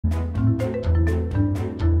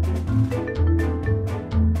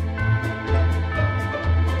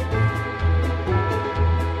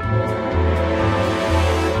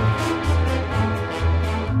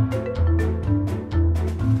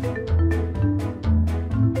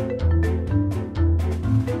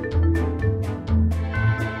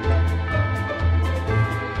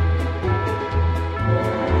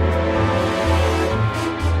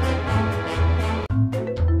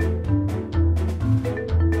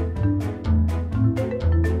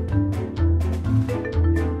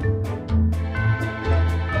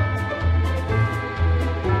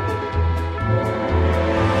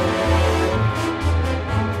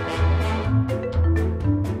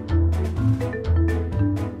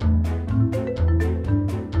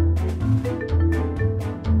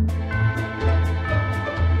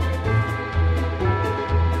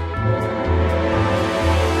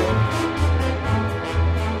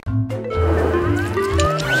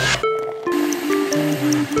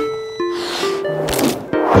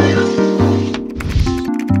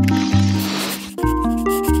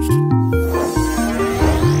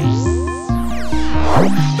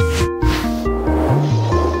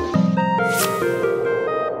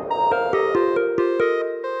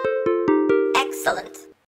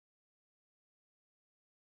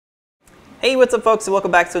Hey, what's up folks, and welcome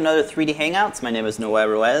back to another 3D Hangouts. My name is Noel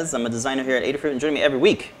Ruiz. I'm a designer here at Adafruit, and joining me every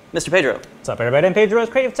week, Mr. Pedro. What's up everybody, I'm Pedro,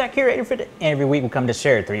 Creative Tech here at Adafruit. Every week we come to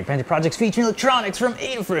share 3D printed projects featuring electronics from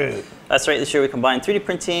Adafruit. That's right, this year we combine 3D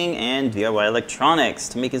printing and DIY electronics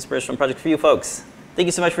to make inspirational projects for you folks. Thank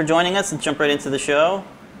you so much for joining us. Let's jump right into the show.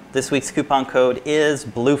 This week's coupon code is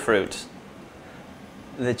BlueFruit.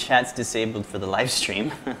 The chat's disabled for the live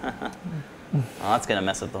stream. Well, that's gonna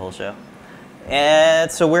mess up the whole show.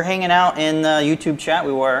 And so we're hanging out in the YouTube chat.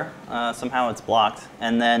 We were. Somehow it's blocked.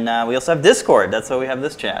 And then we also have Discord. That's why we have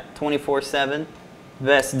this chat. 24/7.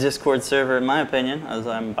 Best Discord server in my opinion, as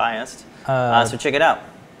I'm biased. So check it out.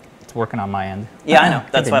 It's working on my end. Yeah, I know.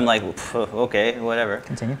 That's why I'm like, okay, whatever.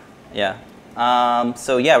 Continue. Yeah.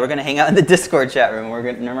 So yeah, we're going to hang out in the Discord chat room.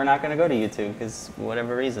 We're not going to go to YouTube because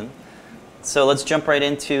whatever reason. So let's jump right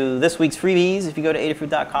into this week's freebies. If you go to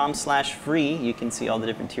adafruit.com/free, you can see all the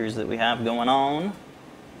different tiers that we have going on.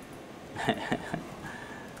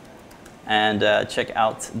 And check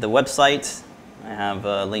out the website. I have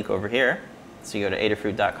a link over here. So you go to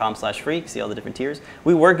adafruit.com/free, see all the different tiers.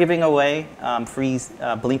 We were giving away free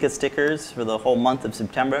Blinka stickers for the whole month of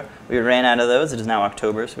September. We ran out of those. It is now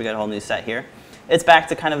October, so we got a whole new set here. It's back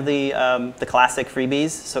to kind of the classic freebies.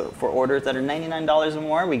 So for orders that are $99 or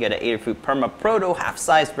more, we get an Adafruit Perma Proto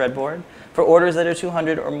half-size breadboard. For orders that are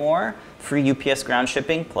 $200 or more, free UPS ground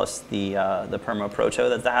shipping plus the Perma Proto,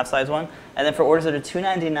 that's the half-size one. And then for orders that are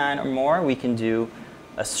 $299 or more, we can do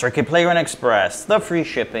a Circuit Playground Express, the free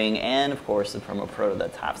shipping, and of course the Perma Proto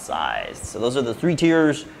that's half-size. So those are the three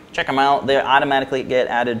tiers. Check them out. They automatically get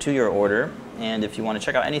added to your order. And if you want to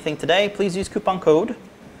check out anything today, please use coupon code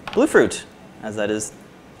BlueFruit, as that is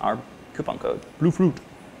our coupon code. BlueFruit.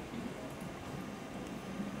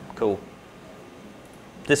 Cool.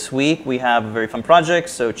 This week we have a very fun project,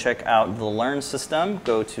 so check out the Learn system.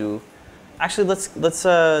 Go to, actually let's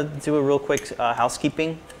do a real quick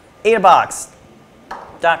housekeeping.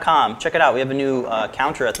 Adabox.com. Check it out. We have a new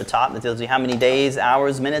counter at the top that tells you how many days,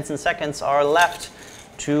 hours, minutes, and seconds are left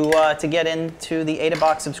to get into the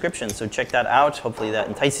Adabox subscription. So check that out. Hopefully that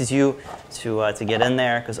entices you to get in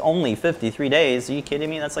there, because only 53 days. Are you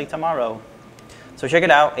kidding me? That's like tomorrow. So check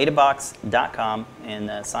it out, adabox.com,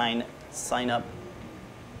 and sign up,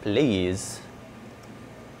 please.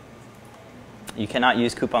 You cannot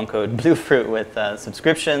use coupon code BlueFruit with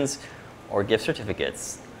subscriptions or gift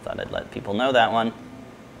certificates. Thought I'd let people know that one.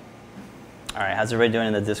 All right, how's everybody doing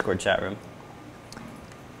in the Discord chat room?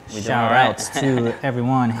 Shout outs to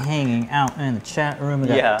everyone hanging out in the chat room. We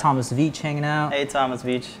got Thomas Veach hanging out. Hey, Thomas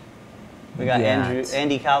Veach. We got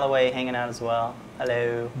Andy Calloway hanging out as well.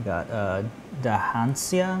 Hello. We got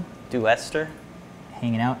Dahancia Duester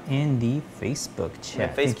hanging out in the Facebook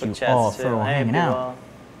chat. Facebook Thank you all for hanging out.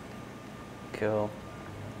 Cool.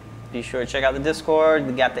 Be sure to check out the Discord.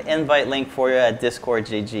 We got the invite link for you at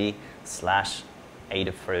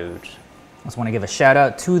discord.gg/Adafruit. I just want to give a shout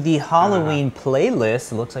out to the Halloween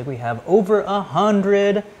playlist. It looks like we have over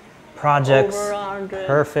 100 projects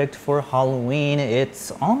perfect for Halloween.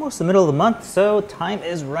 It's almost the middle of the month, so time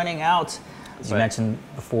is running out. As you mentioned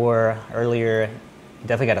before, earlier, you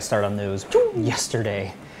definitely got to start on those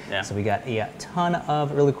yesterday. Yeah. So we got a ton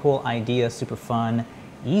of really cool ideas, super fun,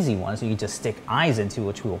 easy ones you can just stick eyes into,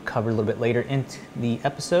 which we will cover a little bit later into the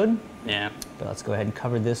episode. Yeah. But let's go ahead and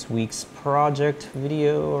cover this week's project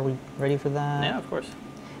video. Are we ready for that? Yeah, of course.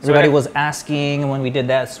 Everybody was asking when we did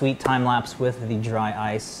that sweet time lapse with the dry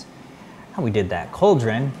ice, how we did that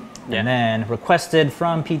cauldron. Yeah. And then requested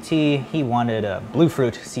from PT, he wanted a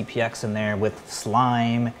BlueFruit CPX in there with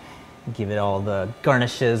slime. Give it all the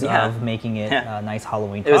garnishes of making it a nice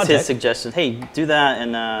Halloween project. It was his suggestion. Hey, do that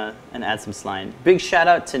and add some slime. Big shout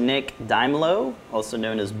out to Nick Daimelo, also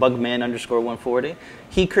known as Bugman_140.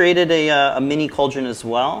 He created a mini cauldron as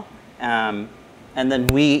well. And then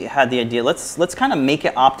we had the idea, let's kind of make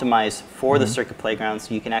it optimized for the Circuit Playground,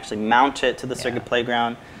 so you can actually mount it to the Circuit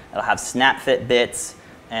Playground. It'll have snap fit bits,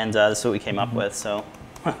 and that's what we came up with. So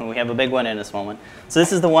we have a big one in this moment. So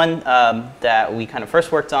this is the one that we kind of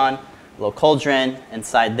first worked on. Little cauldron.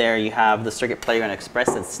 Inside there you have the Circuit Playground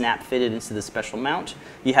Express that's snap fitted into the special mount.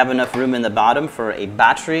 You have enough room in the bottom for a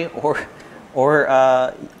battery or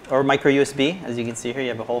micro USB. As you can see here, you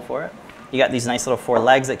have a hole for it. You got these nice little 4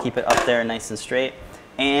 legs that keep it up there nice and straight.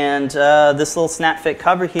 And this little snap fit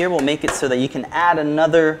cover here will make it so that you can add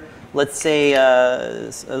another, let's say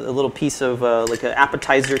a little piece of like an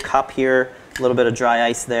appetizer cup here, a little bit of dry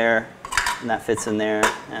ice there, and that fits in there,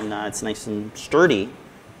 and it's nice and sturdy.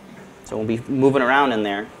 So we'll be moving around in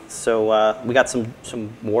there. So we got some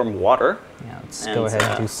warm water. Yeah, let's go ahead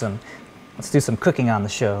and let's do some cooking on the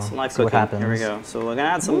show. Some live cooking. Here we go. So we're gonna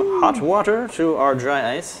add some hot water to our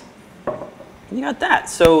dry ice. You got that.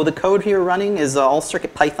 So the code here running is all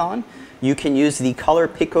Circuit Python. You can use the Color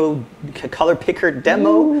Picker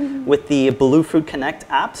demo with the Bluefruit Connect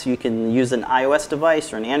app. So you can use an iOS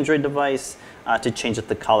device or an Android device to change up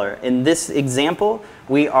the color. In this example,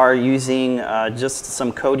 we are using just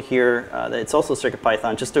some code here. It's also Circuit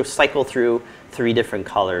Python, just to cycle through 3 different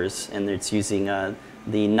colors. And it's using the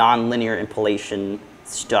nonlinear interpolation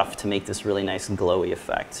stuff to make this really nice glowy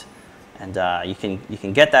effect. And you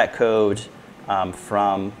can get that code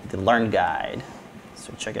from the Learn Guide.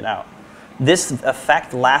 So check it out. This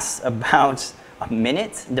effect lasts about a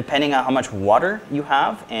minute, depending on how much water you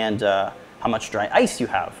have and how much dry ice you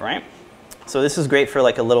have, right? So this is great for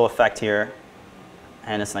like a little effect here,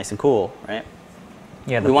 and it's nice and cool, right?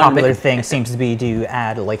 Yeah, the popular thing seems to be to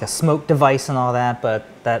add like a smoke device and all that, but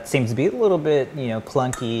that seems to be a little bit,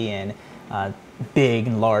 clunky and big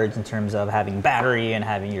and large in terms of having battery and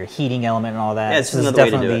having your heating element and all that. Yeah, it's this is another way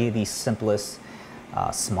to do definitely it. the simplest,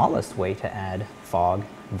 smallest way to add fog,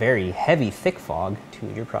 very heavy, thick fog to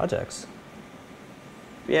your projects.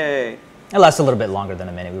 Yay. It lasts a little bit longer than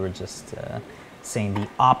a minute. We were just saying the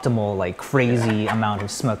optimal, like crazy amount of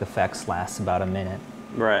smoke effects lasts about a minute.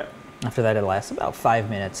 Right. After that, it lasts about 5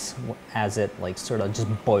 minutes as it like sort of just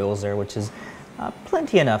boils there, which is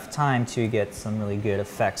plenty enough time to get some really good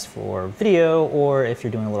effects for video, or if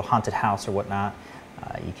you're doing a little haunted house or whatnot,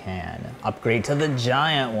 you can upgrade to the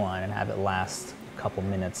giant one and have it last a couple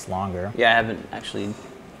minutes longer. Yeah, I haven't actually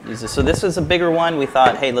used this. So this is a bigger one. We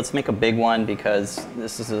thought, hey, let's make a big one because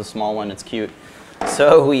this is a small one. It's cute.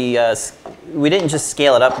 So we didn't just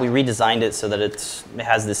scale it up. We redesigned it so that it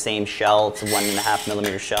has the same shell. It's a 1.5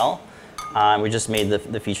 millimeter shell. We just made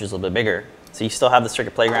the features a little bit bigger. So you still have the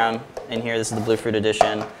Circuit Playground in here. This is the Bluefruit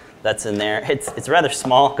edition. That's in there. It's rather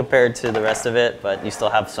small compared to the rest of it, but you still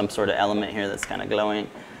have some sort of element here that's kind of glowing.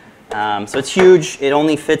 So it's huge. It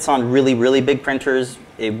only fits on really, really big printers.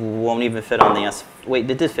 It won't even fit on the S. Wait,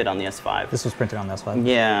 it did fit on the S5. This was printed on the S5?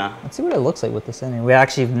 Yeah. Let's see what it looks like with this in here. We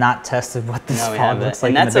actually have not tested what this fog looks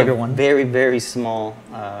like in the bigger one. And that's a very, very small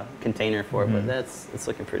container for it, but it's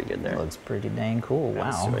looking pretty good there. It looks pretty dang cool. Wow.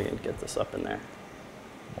 Let's see if I can get this up in there.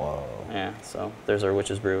 Whoa. Yeah, so there's our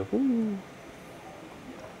Witch's Brew. Ooh.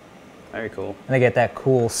 Very cool. And they get that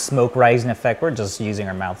cool smoke rising effect. We're just using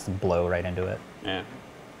our mouths to blow right into it. Yeah.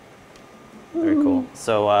 Very cool.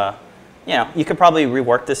 So, you could probably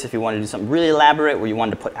rework this if you wanted to do something really elaborate where you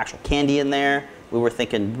wanted to put actual candy in there. We were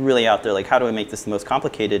thinking really out there, like, how do we make this the most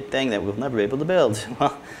complicated thing that we'll never be able to build?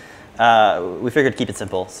 Well, we figured to keep it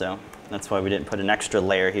simple, so that's why we didn't put an extra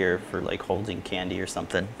layer here for, like, holding candy or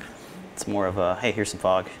something. It's more of a, hey, here's some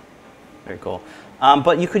fog. Very cool.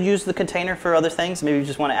 But you could use the container for other things. Maybe you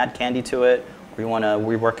just want to add candy to it, or you want to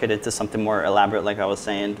rework it into something more elaborate, like I was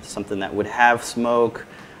saying, something that would have smoke.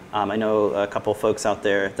 I know a couple folks out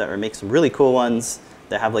there that are making some really cool ones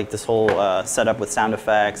that have like this whole setup with sound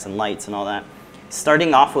effects and lights and all that.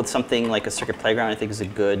 Starting off with something like a Circuit Playground, I think is a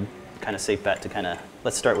good kind of safe bet to kind of,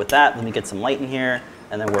 let's start with that, let me get some light in here,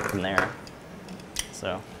 and then work from there.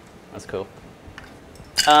 So that's cool.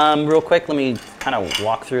 Real quick, let me kind of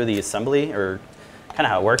walk through the assembly, or kind of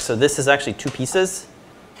how it works. So this is actually 2 pieces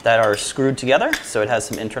that are screwed together, so it has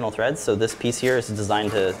some internal threads. So this piece here is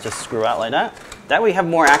designed to just screw out like that. That way you have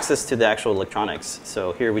more access to the actual electronics.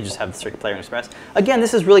 So here we just have the Circuit Playground Express. Again,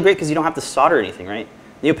 this is really great because you don't have to solder anything, right?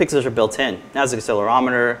 NeoPixels are built in. It has an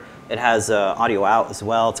accelerometer. It has audio out as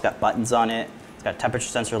well. It's got buttons on it. It's got temperature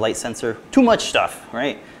sensor, light sensor. Too much stuff,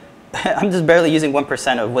 right? I'm just barely using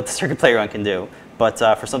 1% of what the Circuit Playground can do. But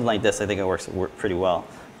for something like this, I think it works pretty well.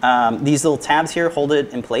 These little tabs here hold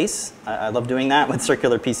it in place. I love doing that with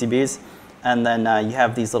circular PCBs. And then you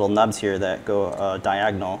have these little nubs here that go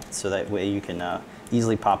diagonal, so that way you can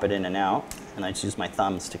easily pop it in and out. And I just use my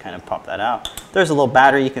thumbs to kind of pop that out. There's a little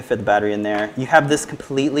battery. You can fit the battery in there. You have this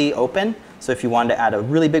completely open, so if you wanted to add a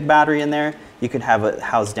really big battery in there, you could have it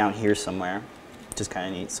housed down here somewhere, which is kind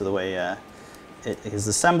of neat. So the way it is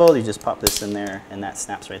assembled, you just pop this in there, and that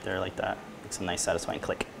snaps right there like that. Makes a nice satisfying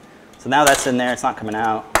click. So now that's in there, it's not coming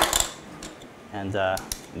out, and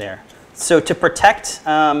there. So to protect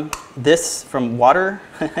this from water,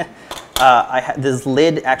 this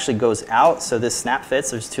lid actually goes out, so this snap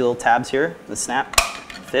fits. There's 2 little tabs here, the snap,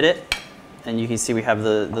 fit it, and you can see we have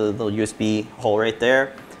the little USB hole right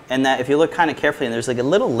there. And that if you look kind of carefully, and there's like a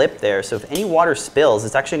little lip there, so if any water spills,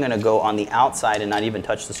 it's actually going to go on the outside and not even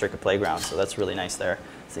touch the Circuit Playground, so that's really nice there.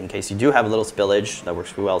 So in case you do have a little spillage, that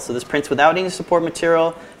works pretty well. So this prints without any support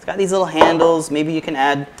material. It's got these little handles. Maybe you can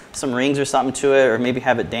add some rings or something to it, or maybe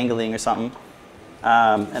have it dangling or something.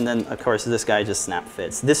 And then, of course, this guy just snap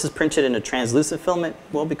fits. This is printed in a translucent filament,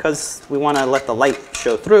 well, because we want to let the light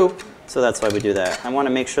show through. So that's why we do that. I want to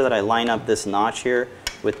make sure that I line up this notch here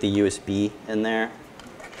with the USB in there.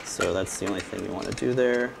 So that's the only thing you want to do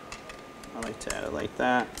there. I like to add it like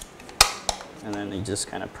that. And then you just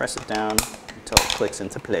kind of press it down until it clicks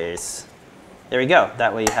into place. There we go.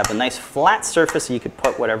 That way you have a nice flat surface so you could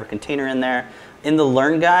put whatever container in there. In the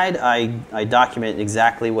Learn Guide, I document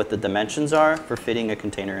exactly what the dimensions are for fitting a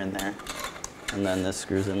container in there. And then this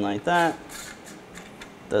screws in like that.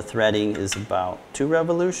 The threading is about 2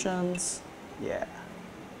 revolutions. Yeah.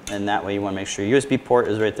 And that way you want to make sure your USB port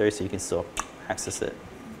is right there so you can still access it.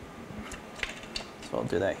 So I'll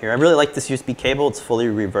do that here. I really like this USB cable. It's fully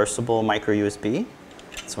reversible micro USB.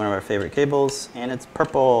 It's one of our favorite cables, and it's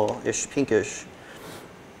purple-ish, pinkish.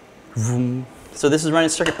 Vroom. So this is running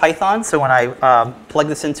CircuitPython. So when I plug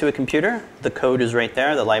this into a computer, the code is right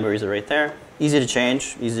there. The libraries are right there. Easy to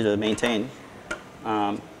change, easy to maintain.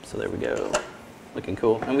 So there we go. Looking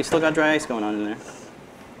cool. And we still got dry ice going on in there.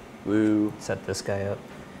 Woo. Set this guy up.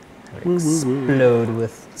 Explode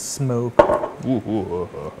with smoke.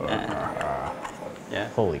 Yeah.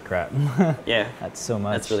 Holy crap. Yeah. That's so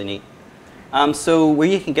much. That's really neat. So where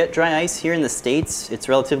you can get dry ice here in the States, it's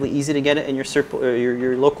relatively easy to get it in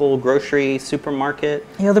your local grocery supermarket.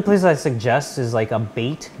 The other place I suggest is like a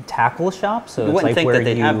bait tackle shop. So it's like where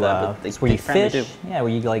you it's where you fish. Do. Yeah,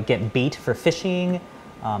 where you like get bait for fishing.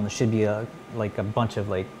 There should be a bunch of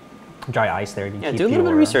like dry ice there. Yeah, do a little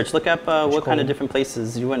bit of research. Look up what kind of different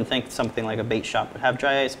places. You wouldn't think something like a bait shop would have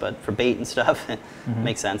dry ice, but for bait and stuff, it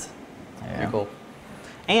makes sense. Yeah. Very cool.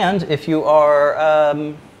 And if you are,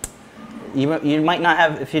 you might not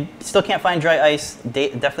have, if you still can't find dry ice,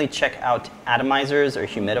 definitely check out atomizers or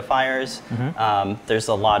humidifiers. There's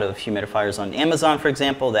a lot of humidifiers on Amazon, for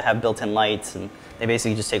example, that have built-in lights, and they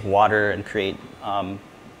basically just take water and create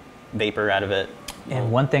vapor out of it.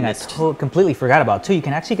 And one thing I completely forgot about too, you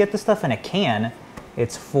can actually get this stuff in a can.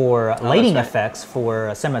 It's for lighting effects, for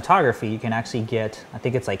cinematography. You can actually get, I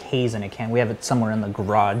think it's like haze in a can. We have it somewhere in the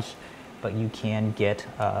garage, but you can get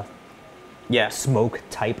smoke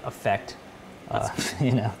type effect,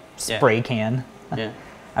 spray can. Yeah.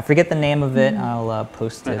 I forget the name of it. I'll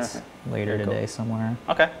post it later today somewhere.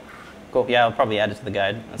 Okay, cool. Yeah, I'll probably add it to the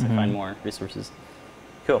guide as I find more resources.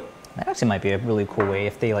 Cool. That actually might be a really cool way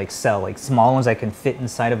if they like sell like small ones that can fit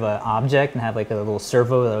inside of an object and have like a little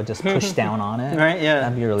servo that will just push down on it. Right, yeah.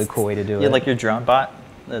 That'd be a really cool way to do it. Yeah, like your drone bot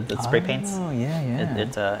that spray paints. Oh, yeah,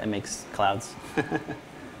 yeah. It makes clouds.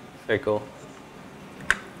 Very cool.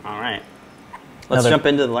 All right. Let's jump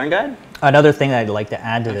into the Learn Guide. Another thing that I'd like to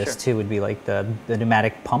add to this too would be like the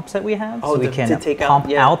pneumatic pumps that we have. Oh, so we can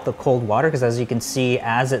pump out the cold water, because as you can see,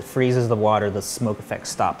 as it freezes the water, the smoke effect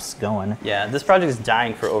stops going. Yeah, this project is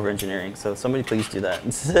dying for over-engineering, so somebody please do that.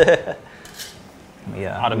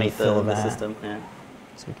 Automate the system. Yeah.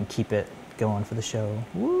 So we can keep it going for the show.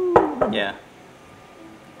 Woo. Yeah.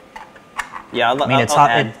 Yeah, I mean,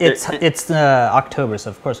 it's October, so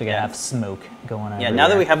of course we gotta have smoke going on. Yeah, now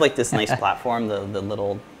that we have like this nice platform, the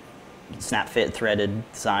little snap fit threaded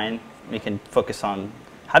design, we can focus on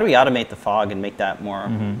how do we automate the fog and make that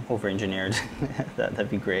more over-engineered. That'd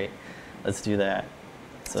be great. Let's do that.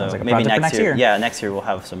 So sounds like a maybe next year. Yeah, next year we'll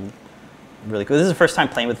have some really cool. This is the first time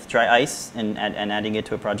playing with dry ice and adding it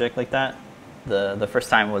to a project like that. The first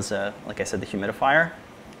time was like I said, the humidifier.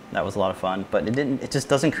 That was a lot of fun, but it just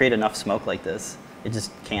doesn't create enough smoke like this. It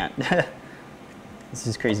just can't. This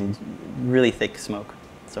is crazy, really thick smoke.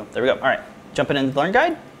 So there we go. All right, jumping into the Learn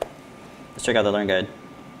Guide. Let's check out the Learn Guide.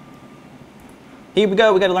 Here we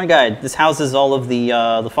go, we got a Learn Guide. This houses all of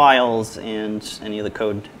the files and any of the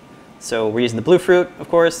code. So we're using the Bluefruit, of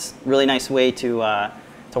course. Really nice way to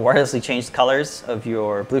wirelessly change the colors of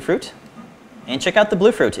your Bluefruit. And check out the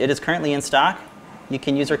Bluefruit. It is currently in stock. You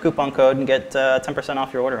can use our coupon code and get 10%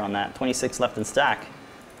 off your order on that. 26 left in stock.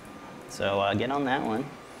 So get on that one.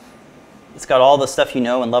 It's got all the stuff you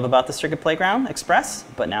know and love about the Circuit Playground Express,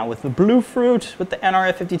 but now with the Bluefruit, with the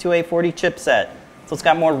nRF52840 chipset. So it's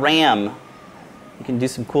got more RAM. You can do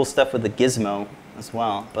some cool stuff with the Gizmo as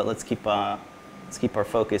well. But let's keep our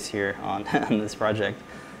focus here on, on this project.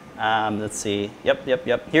 Let's see.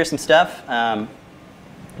 Yep. Here's some stuff.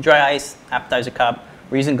 Dry ice, appetizer cup.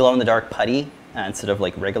 We're using glow-in-the-dark putty instead of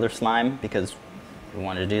like regular slime because we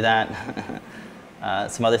wanted to do that.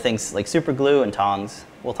 Some other things like super glue and tongs.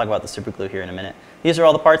 We'll talk about the super glue here in a minute. These are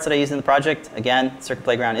all the parts that I use in the project. Again, Circuit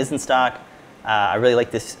Playground is in stock. I really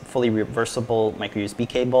like this fully reversible micro USB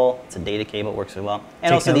cable. It's a data cable, it works really well.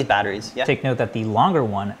 And also these batteries. Yeah? Take note that the longer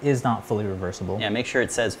one is not fully reversible. Yeah, make sure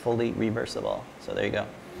it says fully reversible. So there you go.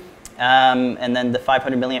 And then the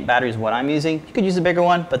 500 milliamp battery is what I'm using. You could use a bigger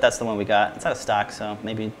one, but that's the one we got. It's out of stock, so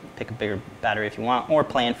maybe pick a bigger battery if you want, or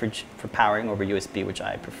plan for powering over USB, which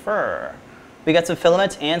I prefer. We got some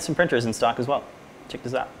filaments and some printers in stock as well. Check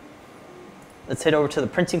this out. Let's head over to the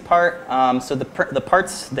printing part. So the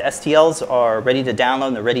parts, the STLs are ready to download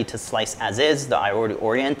and they're ready to slice as is. I already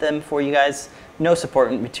orient them for you guys. No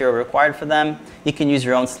support material required for them. You can use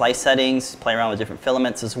your own slice settings, play around with different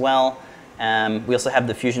filaments as well. We also have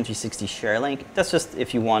the Fusion 360 share link. That's just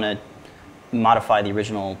if you want to modify the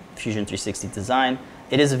original Fusion 360 design.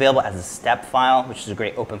 It is available as a step file, which is a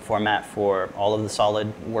great open format for all of the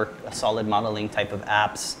solid modeling type of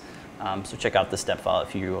apps. So check out the step file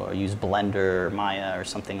if you use Blender or Maya or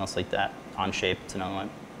something else like that. Onshape, it's another one.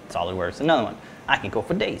 SolidWorks, another one. I can go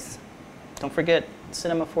for days. Don't forget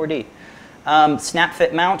Cinema 4D. Snap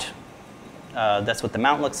fit mount. That's what the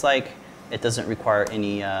mount looks like. It doesn't require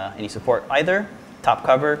any support either. Top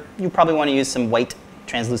cover. You probably want to use some white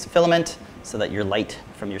translucent filament so that your light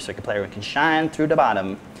from your circuit player can shine through the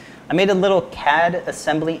bottom. I made a little CAD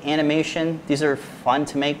assembly animation. These are fun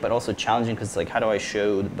to make, but also challenging because it's like, how do I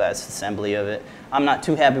show the best assembly of it? I'm not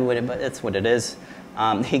too happy with it, but it's what it is.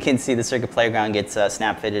 You can see the circuit playground gets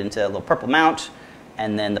snap fitted into a little purple mount,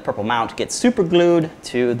 and then the purple mount gets super glued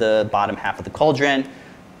to the bottom half of the cauldron.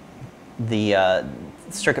 The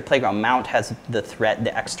circuit playground mount has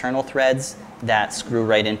the external threads that screw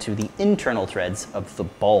right into the internal threads of the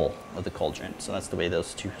bowl of the cauldron. So that's the way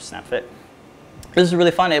those two snap fit. This is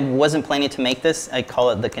really fun. I wasn't planning to make this. I call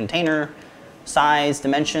it the container size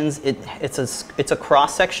dimensions. It's a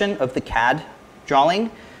cross section of the CAD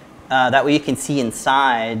drawing. That way you can see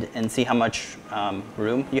inside and see how much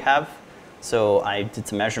room you have. So I did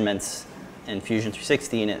some measurements in Fusion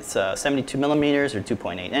 360, and it's 72 millimeters or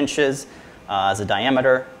 2.8 inches as a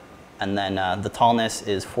diameter. And then the tallness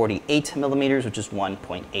is 48 millimeters, which is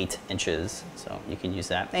 1.8 inches. So you can use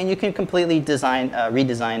that. And you can completely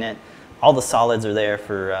redesign it. All the solids are there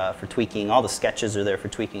for tweaking. All the sketches are there for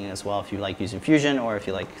tweaking as well. If you like using Fusion or if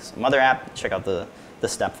you like some other app, check out the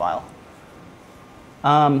step file.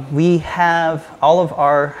 We have all of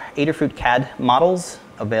our Adafruit CAD models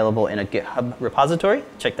available in a GitHub repository.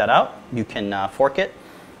 Check that out. You can fork it.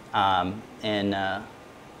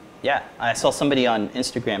 Yeah, I saw somebody on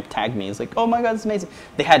Instagram tag me. It's like, oh my God, it's amazing.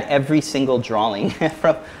 They had every single drawing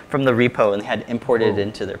from the repo, and they had imported it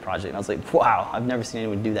into their project. And I was like, wow, I've never seen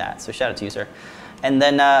anyone do that. So shout out to you, sir. And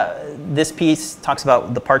then this piece talks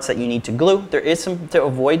about the parts that you need to glue. There is some to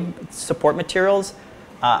avoid support materials.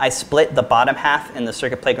 I split the bottom half in the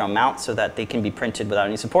Circuit Playground mount so that they can be printed without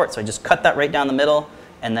any support. So I just cut that right down the middle,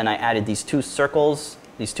 and then I added these two circles,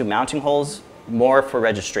 these two mounting holes, more for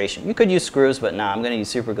registration. You could use screws, but nah, I'm going to use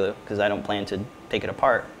super glue because I don't plan to take it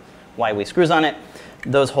apart. Why waste screws on it?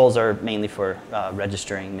 Those holes are mainly for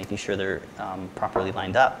registering, making sure they're properly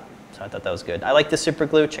lined up. So I thought that was good. I like this super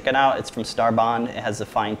glue. Check it out. It's from Starbond. It has a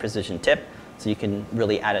fine precision tip, so you can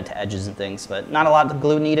really add it to edges and things, but not a lot of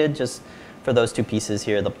glue needed, just for those two pieces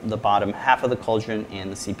here, the bottom half of the cauldron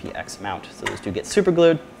and the CPX mount. So those two get super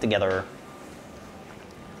glued together.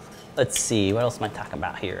 Let's see, what else am I talking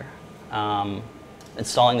about here?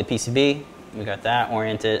 Installing the PCB, we got that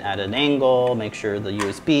oriented at an angle, make sure the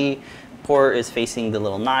USB port is facing the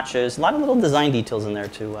little notches. A lot of little design details in there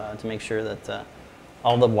to make sure that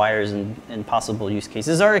all the wires and possible use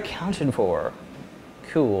cases are accounted for.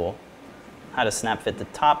 Cool. How to snap fit the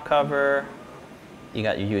top cover. You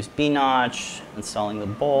got your USB notch, installing the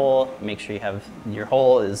bowl, make sure you have your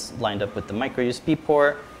hole is lined up with the micro USB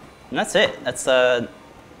port, and that's it.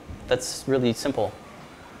 That's really simple.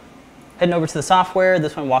 Heading over to the software,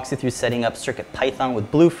 this one walks you through setting up CircuitPython with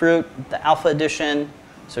Bluefruit, the Alpha Edition,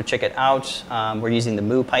 so check it out. We're using the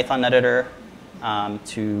Mu Python editor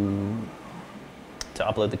to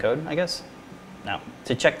upload the code, I guess. No,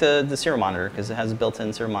 to check the serial monitor, because it has a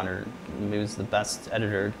built-in serial monitor. Mu's the best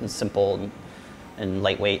editor, it's simple and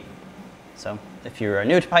lightweight. So if you're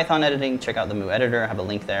new to Python editing, check out the Mu editor. I have a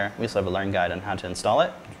link there. We also have a learn guide on how to install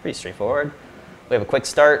it. It's pretty straightforward. We have a quick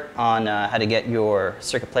start on how to get your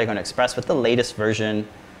Circuit Playground Express with the latest version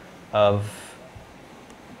of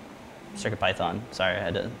CircuitPython. Sorry,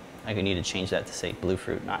 I need to change that to say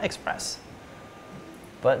Bluefruit, not Express.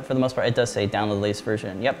 But for the most part, it does say download the latest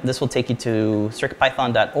version. Yep, this will take you to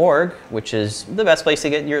circuitpython.org, which is the best place to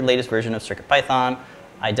get your latest version of CircuitPython.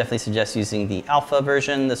 I definitely suggest using the alpha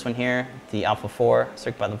version, this one here, the alpha 4,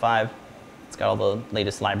 CircuitPython 5. It's got all the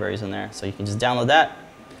latest libraries in there, so you can just download that,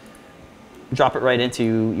 drop it right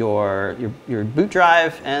into your boot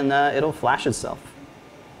drive, and it'll flash itself.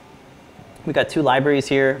 We got 2 libraries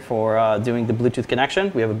here for doing the Bluetooth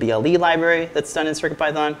connection. We have a BLE library that's done in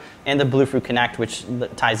CircuitPython, and the Bluefruit Connect, which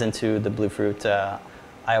ties into the Bluefruit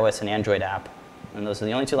iOS and Android app. And those are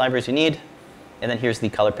the only 2 libraries you need. And then here's the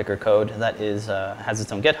color picker code that is has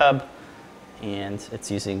its own GitHub, and it's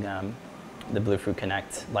using the Bluefruit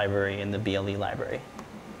Connect library and the BLE library.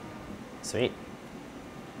 Sweet.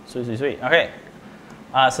 Sweet, sweet, sweet. Okay.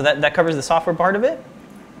 So that covers the software part of it.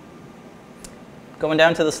 Going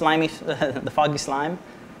down to the slimy, the foggy slime.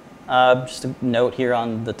 Just a note here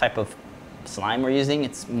on the type of slime we're using.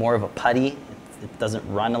 It's more of a putty. It doesn't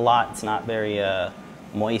run a lot. It's not very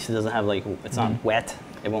moist. It doesn't have like, it's not wet.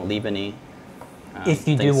 It won't leave any. If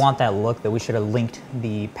you do want that look, that we should have linked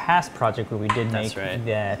the past project where we did make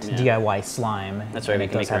that DIY slime. That's right.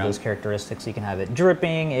 It does have those characteristics. You can have it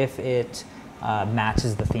dripping if it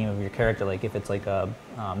matches the theme of your character, like if it's like a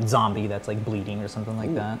zombie that's like bleeding or something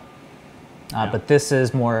like that. But this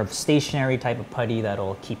is more of stationary type of putty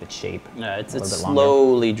that'll keep its shape. Yeah, it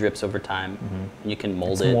slowly drips over time. And you can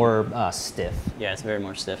mold it. It's more stiff. Yeah, it's very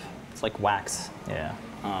more stiff. It's like wax. Yeah.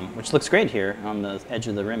 Which looks great here on the edge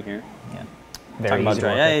of the rim here. Yeah. Talking about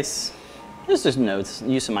dry ice. Just notes.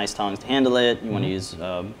 Use some ice tongs to handle it. You want to use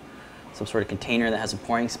some sort of container that has a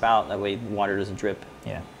pouring spout. That way water doesn't drip.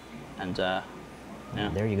 Yeah. And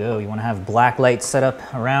there you go. You want to have black light set up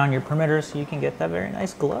around your perimeter so you can get that very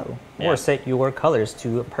nice glow. Or set your colors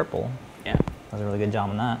to purple. Yeah. Does a really good job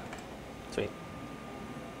on that. Sweet.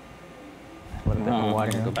 A little bit of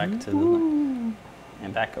water. Go back to the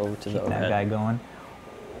and back over to the overhead. That guy going.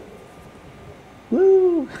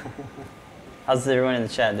 Woo! How's everyone in the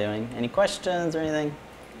chat doing? Any questions or anything?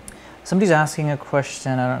 Somebody's asking a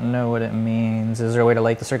question. I don't know what it means. Is there a way to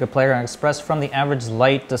light the circuit player on Express from the average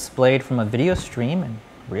light displayed from a video stream in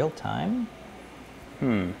real time?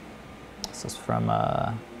 This is from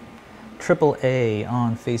AAA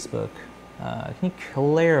on Facebook. Can you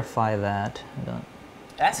clarify that?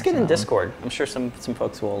 Ask it in Discord. I'm sure some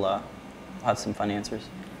folks will have some fun answers.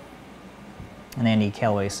 And Andy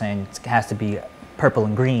Calloway is saying it has to be purple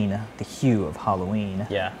and green, the hue of Halloween.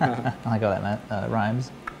 Yeah. I like how that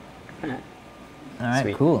rhymes. All right,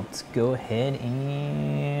 Sweet. cool. Let's go ahead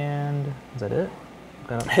and is that it?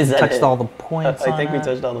 Touched all the points. I think we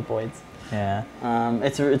touched all the points. Yeah.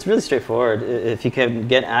 It's really straightforward. If you can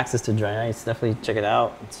get access to dry ice, definitely check it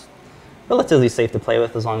out. It's relatively safe to play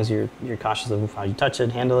with as long as you're cautious of how you touch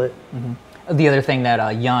it, handle it. The other thing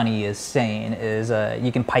that Yanni is saying is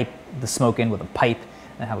you can pipe the smoke in with a pipe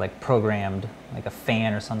and have like programmed like a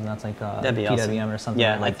fan or something that's like a PWM awesome. Or something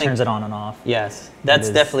that like turns it on and off. Yes, that's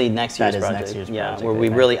definitely next year's project. Where we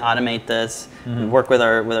really automate this. We work with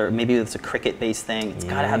our maybe it's a Cricut-based thing. It's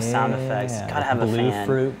got to have sound effects. It's got to have a fan.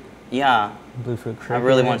 Bluefruit. Yeah. Bluefruit Cricut. I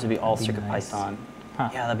really want it to be all CircuitPython.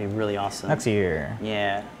 Nice. Yeah, that'd be really awesome. Next year.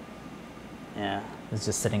 Yeah. Yeah. It's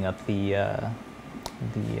just setting up the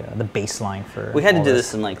baseline for. We had to do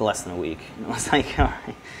this in like less than a week. It was like, all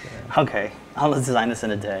right, okay, I'll design this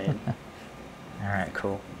in a day. All right,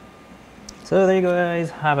 cool. So there you go, guys.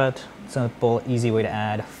 How about simple, easy way to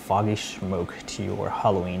add foggy smoke to your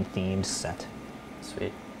Halloween-themed set?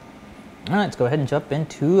 Sweet. All right, let's go ahead and jump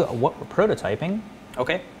into what we're prototyping.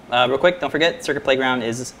 Okay, real quick, don't forget, Circuit Playground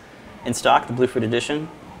is in stock, the Bluefruit edition,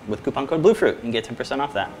 with coupon code Bluefruit. You can get 10%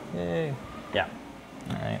 off that. Yay. Yeah.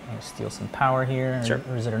 All right, I'm gonna steal some power here. Sure.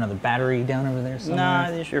 Or is there another battery down over there somewhere?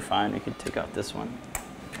 Nah, you're fine. You could take out this one,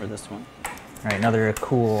 or this one. All right, another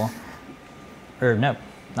cool, or no,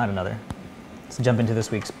 not another. Let's jump into this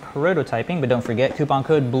week's prototyping, but don't forget coupon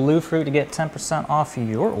code Bluefruit to get 10% off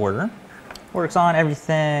your order. Works on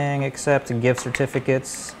everything except gift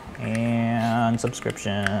certificates and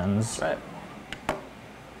subscriptions. That's right.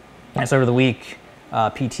 And so over the week,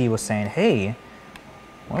 PT was saying, hey,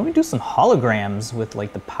 why don't we do some holograms with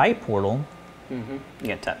like the Pi portal? You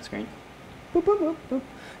got tap screen. Boop, boop, boop, boop.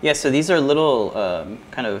 Yeah, so these are little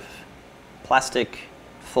kind of plastic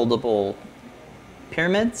foldable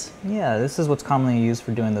pyramids. Yeah, this is what's commonly used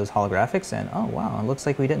for doing those holographics. And oh wow, it looks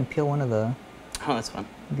like we didn't peel one of the. Oh, that's fun.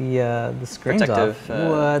 The screens protective, off.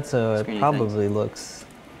 What? So it probably looks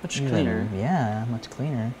much cleaner. Yeah, much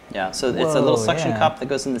cleaner. Yeah, so it's a little suction cup that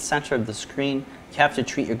goes in the center of the screen. You have to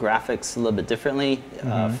treat your graphics a little bit differently.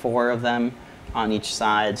 4 of them on each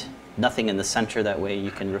side. Nothing in the center. That way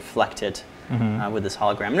you can reflect it with this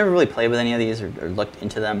hologram. I never really played with any of these or looked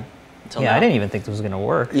into them until now. I didn't even think this was going to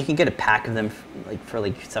work. You can get a pack of them for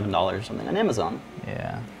like $7 or something on Amazon.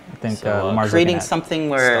 Yeah, I think so, creating something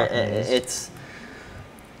where it's,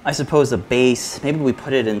 I suppose, a base. Maybe we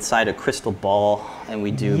put it inside a crystal ball and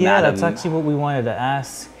we do. Yeah, that's actually what we wanted to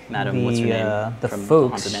ask. Madam, what's her name? The from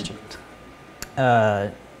folks. Haunted Mansion.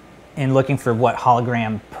 in looking for what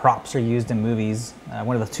hologram props are used in movies,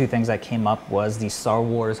 one of the two things that came up was the Star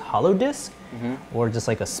Wars holodisc, or just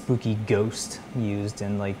like a spooky ghost used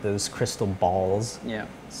in like those crystal balls. Yeah.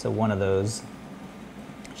 So one of those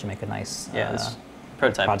should make a nice this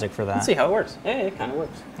prototype project for that. Let's see how it works. Yeah, it kind of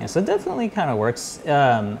works. Yeah, so it definitely kind of works.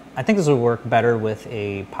 I think this would work better with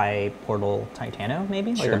a Pi Portal Titano,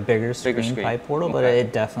 maybe, like a bigger screen Pi Portal, but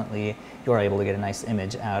it definitely, you're able to get a nice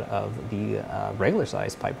image out of the regular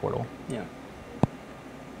size Pi Portal. Yeah.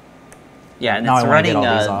 Yeah, and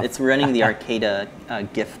it's running the Arcada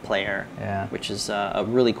GIF player, which is a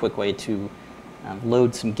really quick way to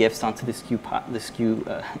load some GIFs onto this QSpy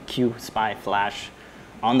Flash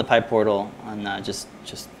on the Pi Portal, and just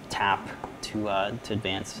tap to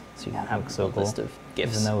advance. So you can have a list of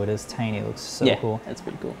GIFs. Even though it is tiny, it looks so cool. That's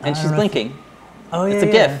pretty cool. And she's blinking. Oh yeah, it's a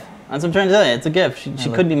GIF. That's what I'm trying to tell you. It's a GIF. She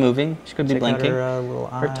could be moving. She could be blinking.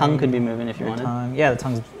 Her tongue could be moving if you wanted. Yeah, the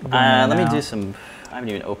tongue's going let me do some. I haven't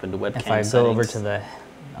even opened the webcam If I go over to the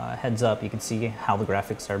heads up, you can see how the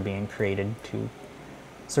graphics are being created to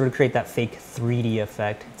sort of create that fake 3D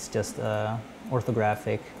effect. It's just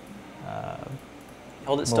orthographic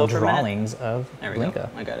Hold it still for a minute. Drawings of there we Blinka. Go.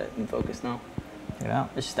 I got it in focus now. Check it out.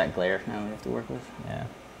 It's just that glare now we have to work with. Yeah.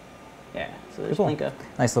 Yeah, so there's cool. Blinka.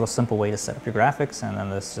 Nice little simple way to set up your graphics, and then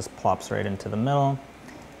this just plops right into the middle.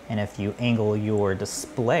 And if you angle your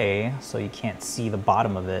display so you can't see the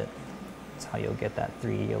bottom of it, that's how you'll get that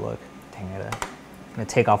 3D look. Dang it, I'm gonna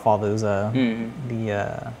take off all those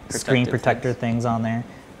the screen protector things on there.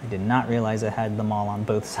 I did not realize it had them all on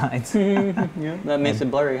both sides. Yeah, that makes it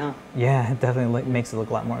blurry, huh? Yeah, it definitely makes it look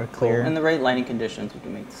a lot more clear. Cool. And the right lighting conditions, we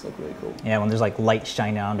can make this look really cool. Yeah, when there's like light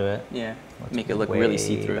shining onto it. Yeah, make it look really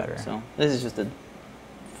see-through. So this is just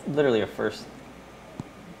literally a first.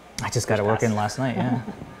 I just got it working last night. Yeah.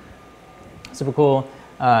 Super cool.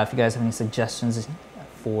 If you guys have any suggestions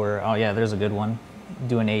for, oh yeah, there's a good one.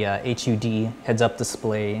 Doing a HUD heads-up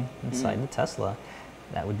display inside the Tesla.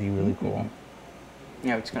 That would be really cool.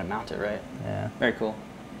 Yeah, we're just gonna mount it, right? Yeah. Very cool.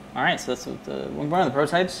 All right, so that's one of the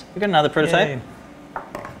prototypes. We got another prototype.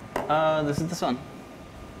 This is this one.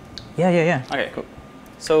 Yeah. Okay, cool.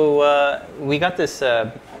 So we got this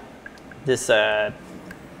the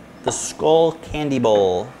Skull Candy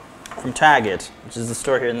Bowl from Target, which is the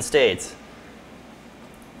store here in the States.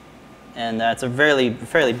 And it's a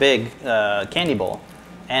fairly big candy bowl.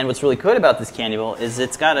 And what's really good about this candy bowl is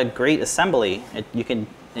it's got a great assembly.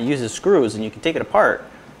 It uses screws, and you can take it apart.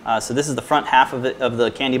 So this is the front half of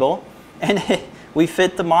the candy bowl, and we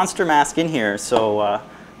fit the Monster Mask in here. So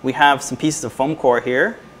we have some pieces of foam core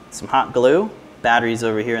here, some hot glue, batteries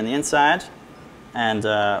over here on the inside, and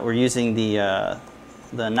we're using the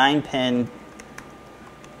 9-pin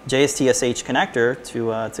JST-SH connector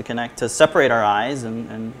to separate our eyes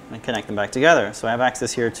and connect them back together. So I have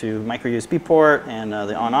access here to micro USB port and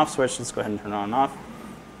the on-off switch. Let's go ahead and turn it on and off.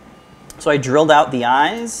 So I drilled out the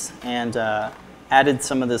eyes and added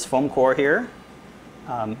some of this foam core here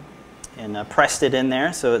and pressed it in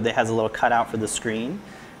there so it has a little cutout for the screen.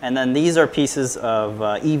 And then these are pieces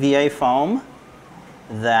of EVA foam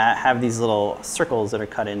that have these little circles that are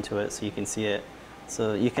cut into it so you can see it.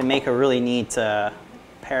 So you can make a really neat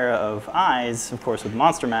pair of eyes, of course, with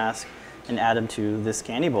Monster Mask, and add them to this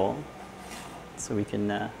candy bowl. So we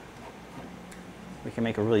can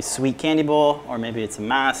make a really sweet candy bowl, or maybe it's a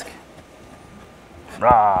mask.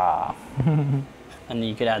 Rah! And then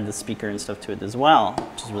you could add the speaker and stuff to it as well,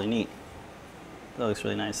 which is really neat. That looks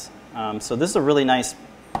really nice. So this is a really nice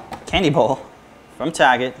candy bowl from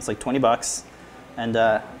Target. It's like 20 bucks. And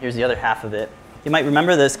here's the other half of it. You might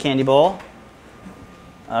remember this candy bowl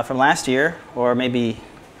from last year, or maybe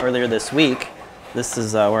earlier this week. This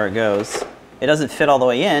is where it goes. It doesn't fit all the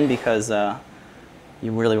way in because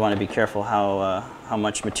you really want to be careful how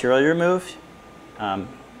much material you remove.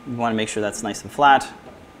 You want to make sure that's nice and flat.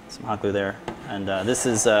 Some hot glue there, and this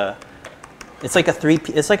is it's like a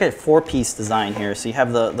 4-piece design here. So you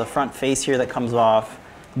have the front face here that comes off.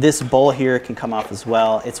 This bowl here can come off as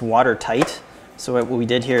well. It's watertight. So what we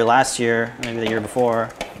did here last year, maybe the year before,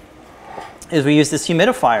 is we used this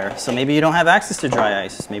humidifier. So maybe you don't have access to dry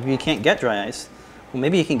ice. Maybe you can't get dry ice. Well,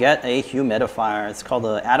 maybe you can get a humidifier. It's called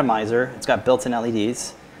an atomizer. It's got built-in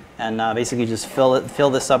LEDs, and basically just fill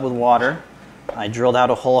this up with water. I drilled out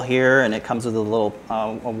a hole here, and it comes with a little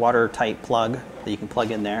a watertight plug that you can plug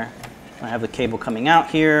in there. I have the cable coming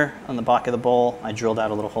out here on the back of the bowl. I drilled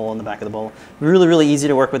out a little hole in the back of the bowl. Really, really easy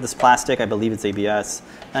to work with this plastic. I believe it's ABS.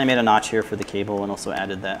 And I made a notch here for the cable and also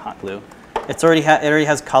added that hot glue. It already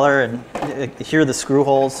has color, and here are the screw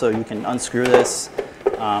holes, so you can unscrew this.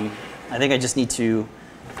 I think I just need to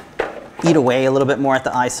eat away a little bit more at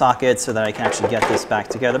the eye socket so that I can actually get this back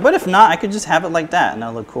together. But if not, I could just have it like that and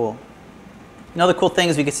that'll look cool. Another cool thing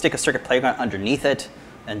is we could stick a circuit playground underneath it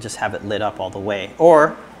and just have it lit up all the way.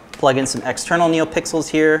 Or plug in some external NeoPixels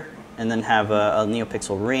here and then have a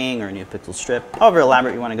NeoPixel ring or a NeoPixel strip, however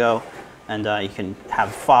elaborate you want to go. And you can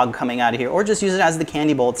have fog coming out of here, or just use it as the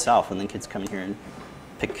candy bowl itself, and then kids come in here and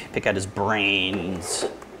pick at his brains.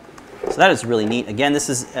 So that is really neat. Again, this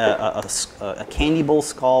is a candy bowl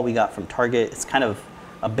skull we got from Target. It's kind of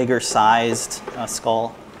a bigger sized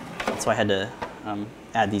skull. That's why I had to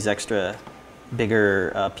add these extra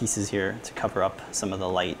bigger pieces here to cover up some of the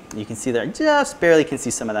light. You can see there, just barely can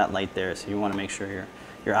see some of that light there, so you want to make sure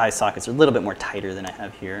your eye sockets are a little bit more tighter than I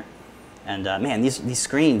have here. And man, these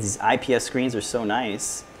screens, these IPS screens are so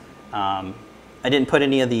nice. I didn't put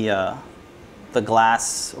any of the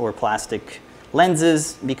glass or plastic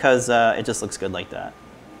lenses because it just looks good like that.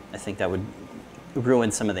 I think that would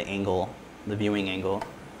ruin some of the angle, the viewing angle.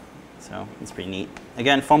 So it's pretty neat.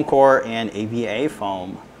 Again, foam core and AVA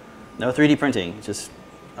foam. No 3D printing, just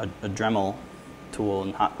a Dremel tool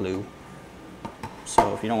and hot glue.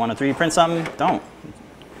 So if you don't want to 3D print something, don't.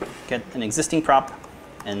 Get an existing prop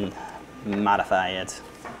and modify it.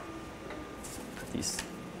 These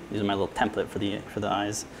are my little template for the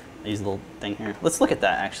eyes. I use a little thing here. Let's look at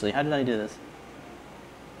that actually. How did I do this?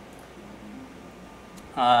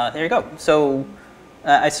 There you go. So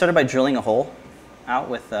I started by drilling a hole out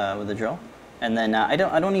with the drill, and then I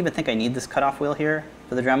don't even think I need this cutoff wheel here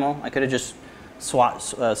for the Dremel. I could have just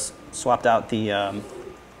swapped out the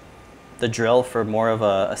drill for more of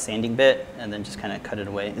a sanding bit, and then just kind of cut it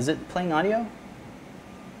away. Is it playing audio?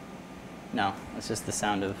 No, it's just the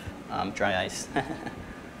sound of dry ice.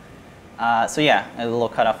 So yeah, a little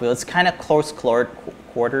cutoff wheel. It's kind of close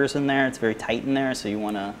quarters in there. It's very tight in there, so you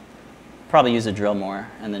want to probably use a drill more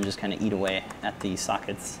and then just kind of eat away at the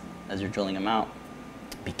sockets as you're drilling them out.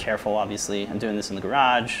 Be careful, obviously. I'm doing this in the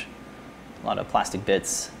garage. A lot of plastic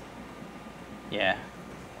bits. Yeah,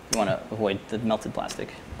 you want to avoid the melted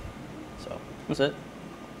plastic. So that's it.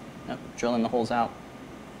 Yep, drilling the holes out.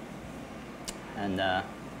 And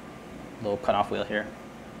little cutoff wheel here. Are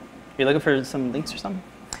you looking for some links or something?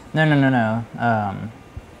 No.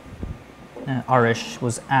 Arish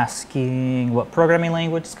was asking what programming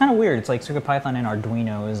language. It's kind of weird. It's like CircuitPython and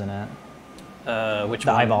Arduino, isn't it? Which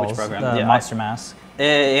eyeballs, which program? The Monster Mask.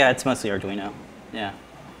 Yeah, it's mostly Arduino. Yeah,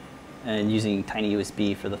 and using tiny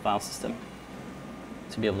USB for the file system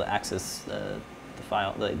to be able to access the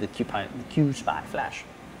file, the QSPI flash.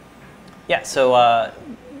 Yeah, so a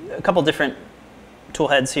couple different tool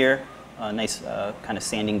heads here. A nice kind of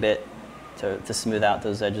sanding bit to smooth out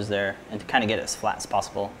those edges there and to kind of get it as flat as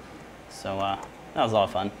possible. So that was a lot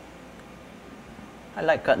of fun. I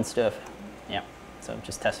like cutting stuff. Yeah, so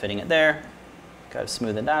just test fitting it there. Got to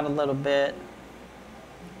smooth it out a little bit.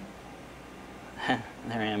 There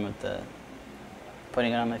I am with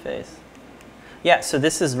putting it on my face. Yeah, so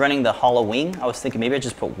this is running the hollow wing. I was thinking maybe I'd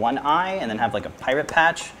just put one eye and then have like a pirate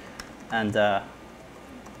patch. And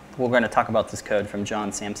we're going to talk about this code from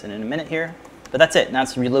John Sampson in a minute here. But that's it. Now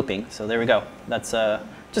it's relooping. So there we go. That's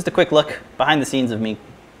just a quick look behind the scenes of me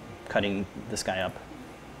cutting this guy up.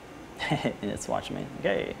 And it's watching me.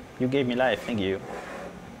 Okay, you gave me life. Thank you.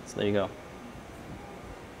 So there you go.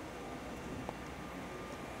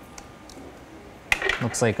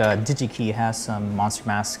 Looks like DigiKey has some Monster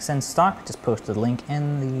Masks in stock. Just posted a link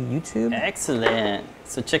in the YouTube. Excellent.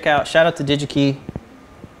 So check out, shout out to DigiKey.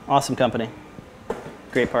 Awesome company.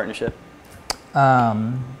 Great partnership.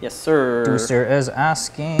 Yes, sir. Deucer is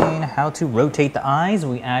asking how to rotate the eyes.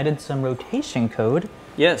 We added some rotation code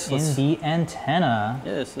in the antenna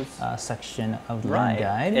section of the Learn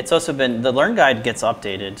Guide. It's also been, the Learn Guide gets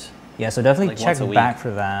updated. Yeah, so definitely check back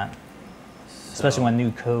for that. Especially when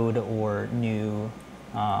new code or new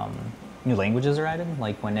languages are added.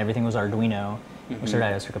 Like when everything was Arduino, we started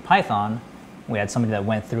out as CircuitPython. We had somebody that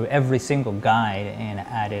went through every single guide and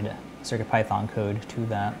added CircuitPython code to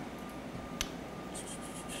that.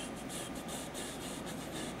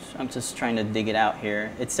 I'm just trying to dig it out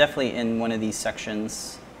here. It's definitely in one of these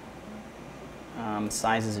sections.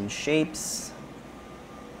 Sizes and shapes.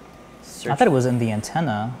 I thought it was in the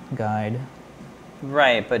antenna guide.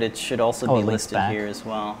 Right, but it should also be listed here as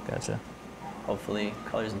well. Gotcha. Hopefully,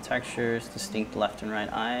 colors and textures, distinct left and right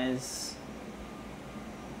eyes.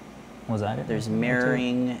 Was that it? There's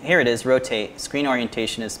mirroring. Rotate. Here it is, rotate. Screen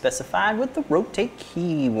orientation is specified with the rotate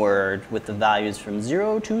keyword with the values from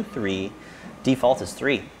 0 to 3. Default is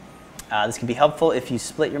 3. This can be helpful if you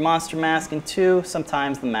split your monster mask in two.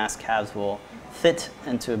 Sometimes the mask halves will fit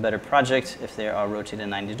into a better project if they are rotated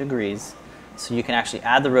 90 degrees. So you can actually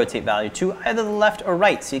add the rotate value to either the left or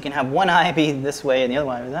right. So you can have one eye be this way and the other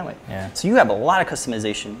one be that way. Yeah. So you have a lot of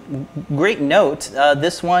customization. Great note,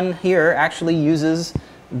 this one here actually uses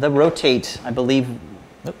the rotate, I believe.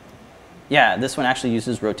 Yeah, this one actually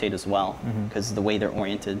uses rotate as well because of the way they're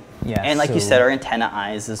oriented. Yeah, and like you said, our antenna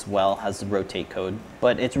eyes as well has the rotate code.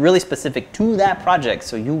 But it's really specific to that project.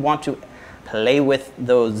 So you want to play with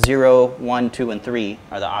those 0, 1, 2, and 3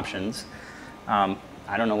 are the options.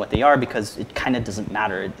 I don't know what they are because it kind of doesn't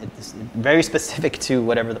matter. It's very specific to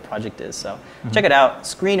whatever the project is. So check it out.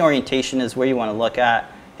 Screen orientation is where you want to look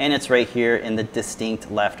at. And it's right here in the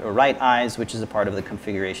distinct left or right eyes, which is a part of the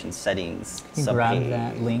configuration settings Can you grab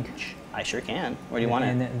that link? I sure can. Where do you want it?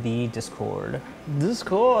 In the Discord.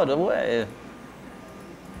 Discord, away.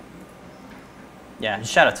 Yeah,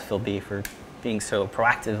 shout out to Phil B for being so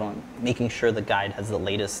proactive on making sure the guide has the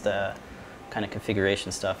latest kind of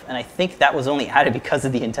configuration stuff. And I think that was only added because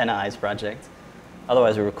of the antenna eyes project.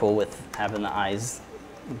 Otherwise, we were cool with having the eyes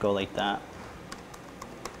go like that.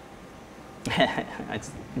 I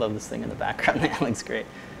just love this thing in the background. That looks great.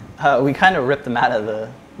 We kind of ripped them out of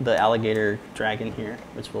the alligator dragon here,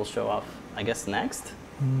 which we'll show off, I guess, next.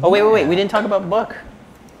 Oh, wait. We didn't talk about book.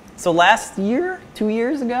 So last year, 2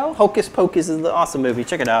 years ago, Hocus Pocus is the awesome movie.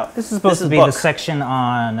 Check it out. This is supposed to be the section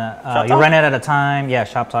on you run out of time. Yeah,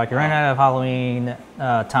 Shop Talk. You run out of Halloween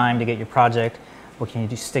time to get your project. What can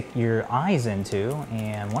you stick your eyes into?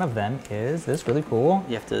 And one of them is this really cool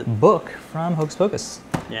book from Hocus Pocus.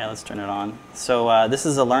 Yeah, let's turn it on. So this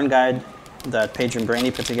is a learn guide that Paige and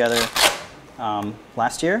Brandy put together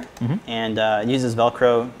last year, and it uses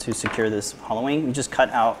Velcro to secure this Halloween. You just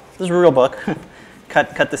cut out, this is a real book,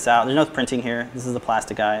 cut this out. There's no printing here. This is the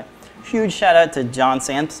plastic eye. Huge shout out to John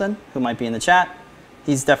Sampson, who might be in the chat.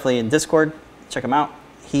 He's definitely in Discord. Check him out.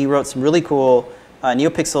 He wrote some really cool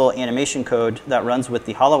NeoPixel animation code that runs with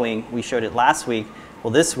the Halloween. We showed it last week.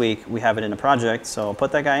 Well, this week we have it in a project, so I'll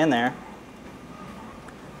put that guy in there.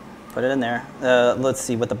 Put it in there. Let's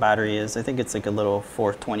see what the battery is. I think it's like a little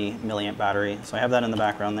 420 milliamp battery. So I have that in the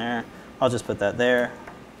background there. I'll just put that there.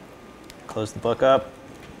 Close the book up.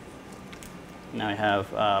 Now I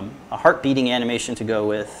have a heart beating animation to go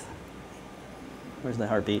with. Where's the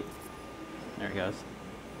heartbeat? There it goes.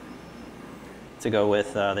 To go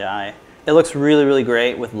with the eye. It looks really, really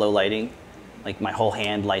great with low lighting. Like my whole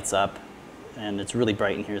hand lights up, and it's really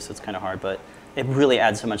bright in here, so it's kind of hard, but it really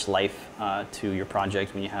adds so much life to your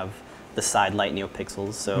project when you have the side light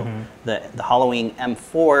NeoPixels. So the Halloween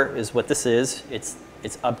M4 is what this is. It's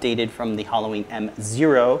updated from the Halloween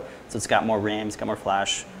M0, so it's got more RAM, it's got more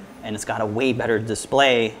flash, and it's got a way better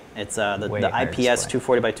display. It's the IPS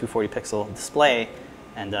 240 by 240 pixel display,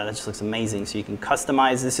 and that just looks amazing. So you can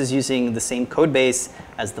customize. This is using the same code base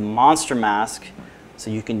as the Monster Mask. So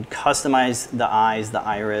you can customize the eyes, the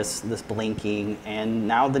iris, this blinking, and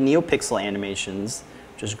now the NeoPixel animations,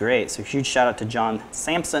 which is great. So huge shout out to John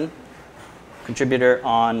Sampson, contributor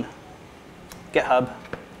on GitHub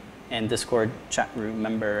and Discord chat room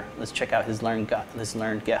member. Let's check out his learned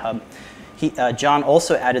GitHub. John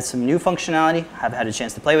also added some new functionality. I haven't had a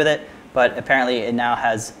chance to play with it, but apparently it now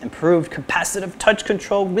has improved capacitive touch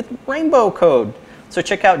control with rainbow code. So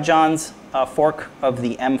check out John's fork of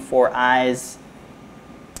the M4 eyes.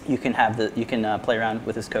 You can play around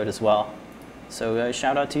with his code as well. So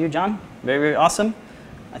shout out to you, John. Very, very awesome.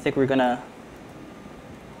 I think we're gonna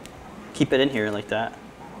keep it in here like that.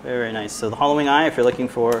 Very, very nice. So the Halloween eye, if you're looking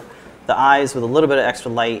for the eyes with a little bit of extra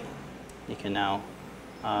light, you can now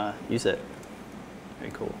use it.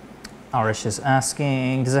 Very cool. Arish is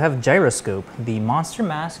asking, does it have gyroscope? The Monster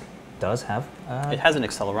Mask does have. It has an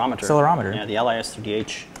accelerometer. Yeah, the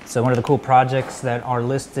LIS3DH. So one of the cool projects that are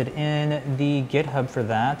listed in the GitHub for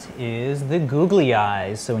that is the googly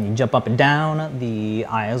eyes. So when you jump up and down, the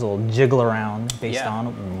eyes will jiggle around based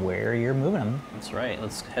on where you're moving them. That's right.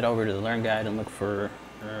 Let's head over to the Learn Guide and look for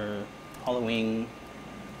Halloween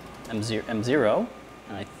M0.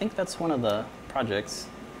 And I think that's one of the projects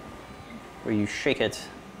where you shake it.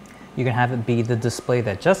 You can have it be the display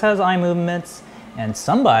that just has eye movements, and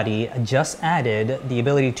somebody just added the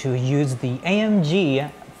ability to use the AMG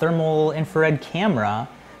thermal infrared camera,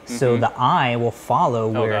 so the eye will follow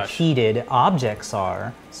where heated objects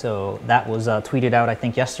are. So that was tweeted out, I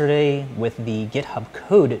think, yesterday with the GitHub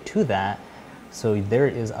code to that. So there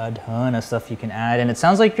is a ton of stuff you can add, and it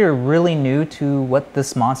sounds like you're really new to what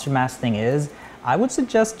this Monster Mask thing is. I would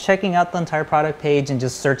suggest checking out the entire product page and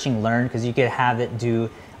just searching Learn, because you could have it do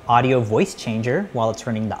audio voice changer while it's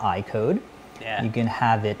running the eye code. Yeah. You can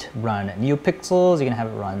have it run NeoPixels, you can have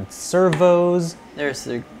it run servos. There's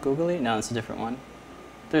the Googly? No, it's a different one.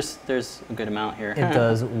 there's a good amount here. It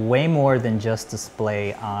does way more than just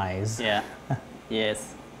display eyes. Yeah.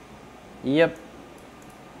 Yes. Yep.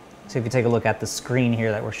 So if you take a look at the screen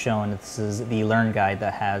here that we're showing, this is the Learn Guide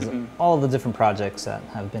that has all of the different projects that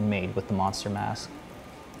have been made with the Monster Mask.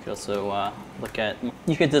 You could also look at,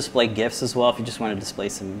 you could display GIFs as well if you just want to display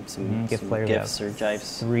some GIF players, GIFs or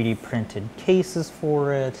GIFs. 3D printed cases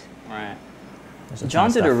for it. Right. There's a ton John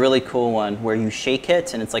of did a stuff. really cool one where you shake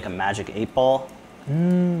it and it's like a magic 8-ball.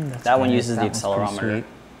 That one uses the accelerometer.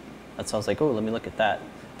 That's why I was like, oh, let me look at that.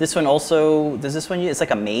 This one also, does this one use, it's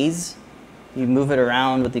like a maze. You move it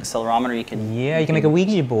around with the accelerometer. You can you can make a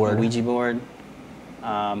Ouija board. A Ouija board.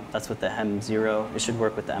 That's with the M0. It should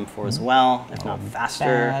work with the M4 as well, if not faster.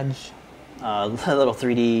 Badge. A little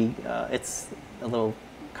 3D, it's a little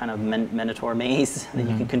kind of Minotaur maze that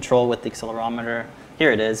you can control with the accelerometer.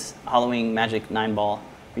 Here it is, Halloween Magic 9-ball,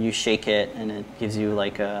 where you shake it and it gives you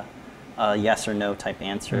like a yes or no type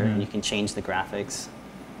answer, and you can change the graphics.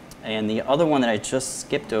 And the other one that I just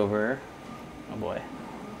skipped over, oh boy.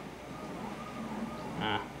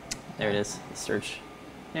 There it is, the search.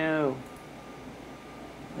 No.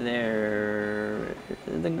 There,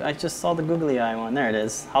 I just saw the googly eye one. There it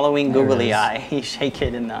is, Halloween There it googly is. eye. You shake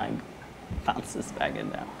it and the eye bounces back in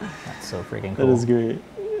now. That's so freaking cool. That is great.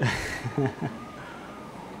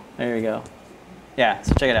 There you go. Yeah,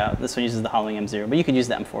 so check it out. This one uses the Halloween M0, but you could use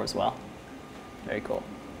the M4 as well. Very cool.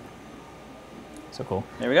 So cool.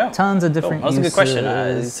 There we go. Tons of different That was a good question.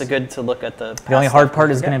 uses. It's a good to look at the. The only hard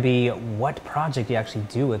part is going to be what project you actually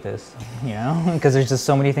do with this, you know? Because there's just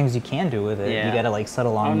so many things you can do with it. Yeah. You got to like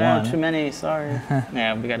settle on Oh no, one. too many. Sorry.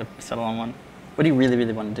 Yeah, we got to settle on one. What do you really,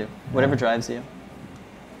 really want to do? Whatever drives you.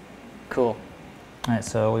 Cool. All right,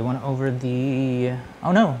 so we went over the,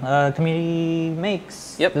 Community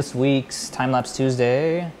Makes. Yep. This week's Time-Lapse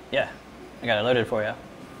Tuesday. Yeah, I got it loaded for you.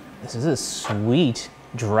 This is a sweet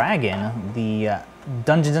dragon, the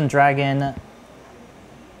Dungeons and Dragon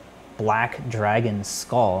Black Dragon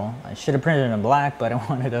Skull. I should have printed it in black, but I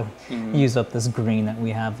wanted to use up this green that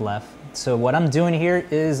we have left. So what I'm doing here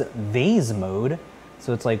is vase mode.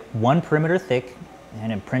 So it's like 1 perimeter thick,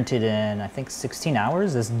 and it printed in, I think, 16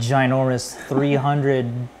 hours. This ginormous 300,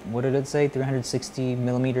 what did it say? 360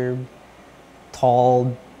 millimeter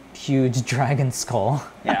tall, huge dragon skull.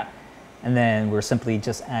 Yeah. And then we're simply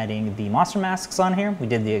just adding the monster masks on here. We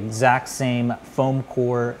did the exact same foam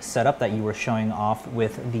core setup that you were showing off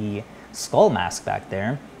with the skull mask back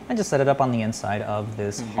there. I just set it up on the inside of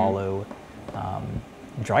this hollow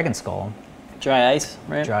dragon skull. Dry ice,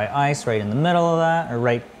 right? Dry ice right in the middle of that, or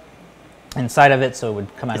right inside of it, so it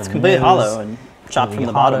would come out It's of the completely nose. hollow and chopped from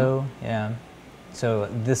the bottom. Hollow, yeah. So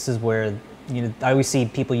this is where, you know, I always see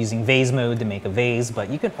people using vase mode to make a vase,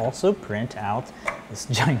 but you can also print out this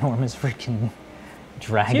ginormous freaking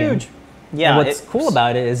dragon. Huge. Yeah. And what's cool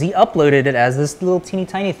about it is he uploaded it as this little teeny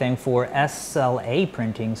tiny thing for SLA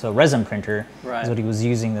printing, so resin printer Right. is what he was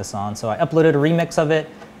using this on. So I uploaded a remix of it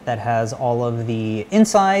that has all of the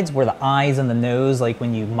insides where the eyes and the nose, like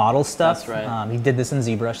when you model stuff. That's right. He did this in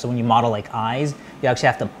ZBrush, so when you model like eyes, you actually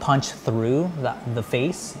have to punch through the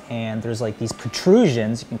face, and there's like these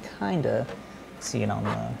protrusions. You can kind of see it on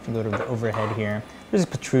the, if you go to the overhead here, there's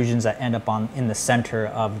protrusions that end up in the center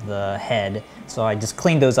of the head. So I just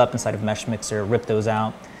cleaned those up inside of Mesh Mixer, ripped those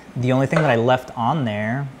out. The only thing that I left on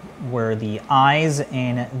there were the eyes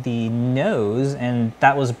and the nose, and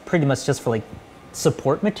that was pretty much just for like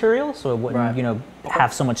support material, so it wouldn't, Right. you know,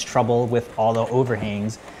 have so much trouble with all the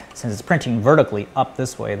overhangs. Since it's printing vertically up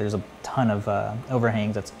this way, there's a ton of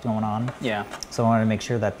overhangs that's going on. Yeah. So I wanted to make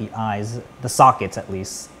sure that the eyes, the sockets at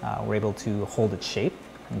least, were able to hold its shape.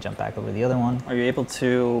 And jump back over to the other one. Are you able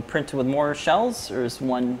to print it with more shells, or is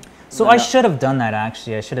one? So I should have done that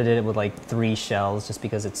actually. I should have did it with like 3 shells, just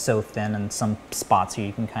because it's so thin, and some spots here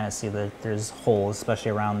you can kind of see that there's holes,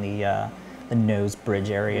 especially around the nose bridge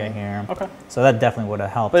area here. Okay. So that definitely would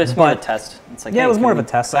have helped. But it's more of a test. It's like, Yeah, hey, it was more can of a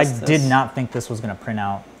we test. I test did this? not think this was going to print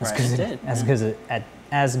out as Right. good It as did,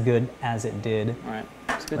 as good as it did. All right.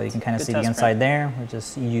 It's good. But you can kind of good see the test inside print. there. We're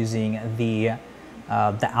just using the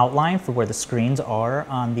outline for where the screens are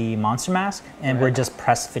on the monster mask, and we're Right. just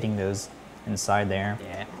press fitting those inside there.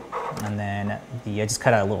 Yeah. And then I just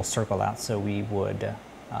cut a little circle out so we would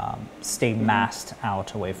stay masked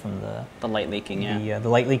out away from The light leaking. Yeah. the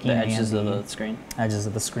light leaking The and edges of the the screen. edges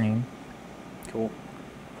of the screen. Cool.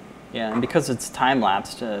 Yeah, and because it's time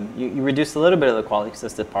lapsed, you reduce a little bit of the quality because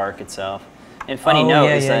it's the park itself. And funny Oh, note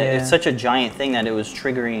yeah, is yeah, that yeah. it's such a giant thing that it was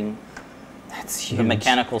triggering That's huge. the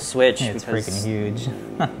mechanical switch. It's because freaking huge.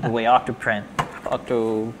 the way Octolapse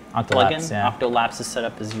plugin, yeah. Octolapse is set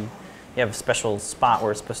up is you have a special spot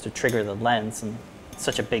where it's supposed to trigger the lens, and it's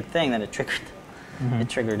such a big thing that it triggered it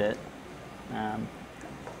triggered it.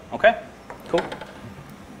 Okay, cool.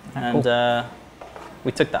 And cool.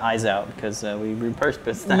 we took the eyes out because we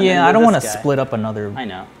repurposed them. Yeah, I don't want to guy. split up another I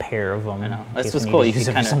know. pair of them. I know. in That's case what's we cool. need You to use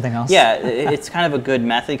can it for kind of something else. Yeah, it's kind of a good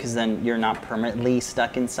method because then you're not permanently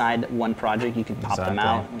stuck inside one project. You can pop them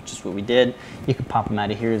out, which is what we did. You can pop them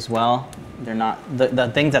out of here as well. They're not the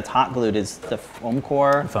thing that's hot glued is the foam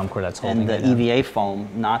core. The foam core that's holding and the it in. EVA foam,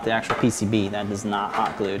 not the actual PCB. That is not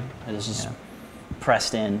hot glued. It is just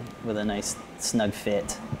pressed in with a nice snug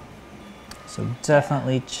fit. So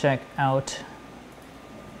definitely check out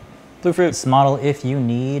Blue Fruit. this model if you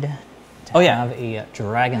need to have a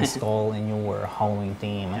dragon skull in your Halloween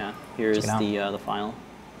theme. Yeah, here's the final.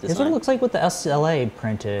 Here's what it looks like with the SLA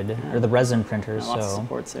printed, or the resin printer. Lots of So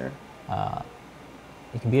supports there.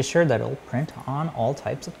 you can be assured that it'll print on all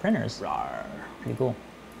types of printers. Rawr. Pretty cool.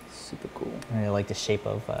 Super cool. I really like the shape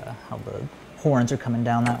of how the horns are coming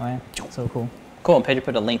down that way. So cool. Cool. And Pedro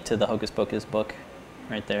put a link to the Hocus Pocus book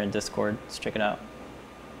right there in Discord. Let's check it out.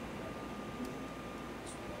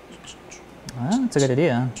 Well, that's a good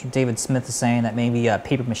idea. David Smith is saying that maybe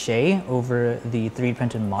paper mache over the 3D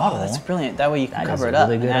printed model. Oh, that's brilliant. That way you can That cover is it a up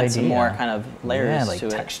really and good add some idea. more kind of layers Yeah, like to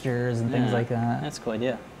it. textures and things like that. That's a cool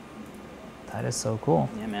idea. That is so cool.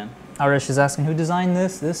 Yeah, man. Arish is asking who designed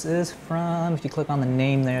this. This is from, if you click on the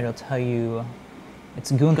name there, it'll tell you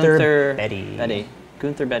it's Gunther Betty.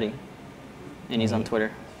 Gunther Betty. And he's on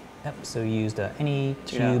Twitter. Yep, so he used any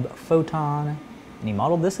Check it out. Cube Photon, and he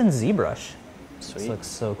modeled this in ZBrush. Sweet. This looks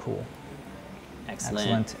so cool.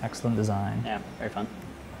 Excellent. Excellent design. Yeah, very fun.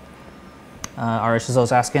 Arish is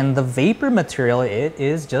also asking, the vapor material, it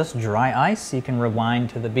is just dry ice. You can rewind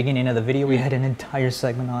to the beginning of the video. We had an entire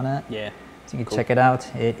segment on it. Yeah. So you can check it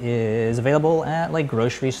out. It is available at like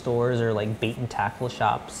grocery stores or like bait and tackle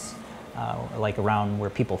shops, like around where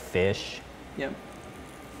people fish. Yep.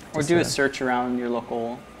 Or Just do a search around your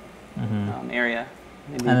local area.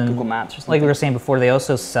 Maybe And Google Maps or something. Like we were saying before, they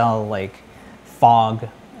also sell like fog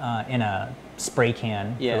in a spray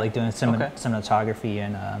can for like doing cinematography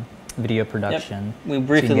and video production. We So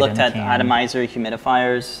briefly you can get looked in a at can. atomizer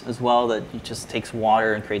humidifiers as well, that it just takes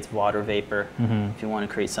water and creates water vapor. If you want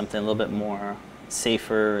to create something a little bit more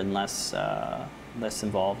safer and less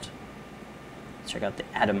involved, check out the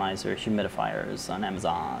atomizer humidifiers on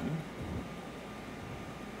Amazon.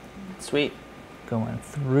 Sweet. Going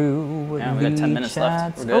through Yeah, we got 10 minutes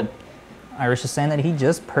left. chats. We're good. Irish is saying that he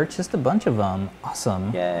just purchased a bunch of them.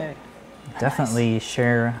 Awesome. Yay. Definitely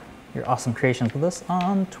share your awesome creations with us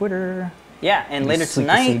on Twitter. Yeah, and later Sweet to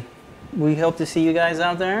tonight, see. we hope to see you guys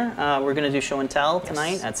out there. We're going to do show and tell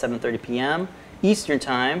tonight at 7:30 p.m. Eastern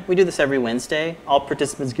time. We do this every Wednesday. All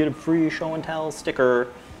participants get a free show and tell sticker.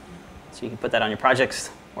 So you can put that on your projects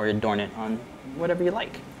or adorn it on whatever you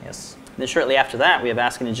like. Yes. Then shortly after that, we have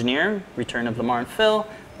Ask an Engineer, Return of Lamar and Phil.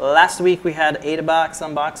 Last week we had AdaBox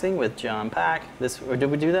unboxing with John Pack. Or did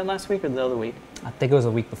we do that last week or the other week? I think it was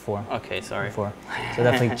a week before. Okay, sorry. So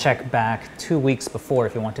definitely check back 2 weeks before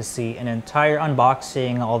if you want to see an entire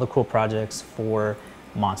unboxing, all the cool projects for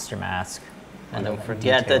Monster Mask. And don't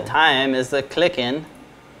forget the time is the clicking.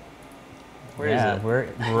 Where is it? We're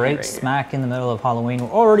Right right here. smack in the middle of Halloween. We're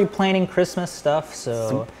already planning Christmas stuff,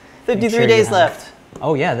 so 53 make sure you days have- left.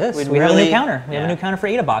 Oh yeah, this. We'd We have a new really- counter. We have a yeah. new counter for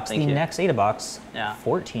AdaBox. Thank The you. next AdaBox. Yeah.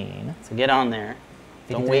 14. So get on there.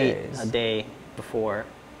 Don't 50 wait days. a day before.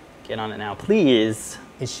 Get on it now, please.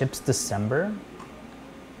 It ships December.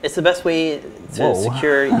 It's the best way to Whoa.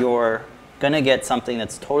 secure you're gonna get something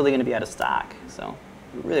that's totally gonna be out of stock. So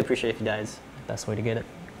we really appreciate if you guys Best way to get it.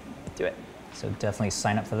 do it. So definitely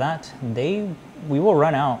sign up for that. We will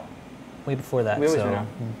run out way before that. We always So run out.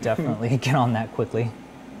 definitely get on that quickly.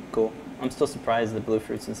 Cool. I'm still surprised the Blue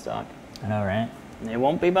Fruit's in stock. I know, right? They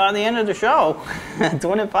won't be by the end of the show.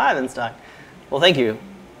 25 in stock. Well, thank you.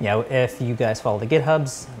 Yeah, if you guys follow the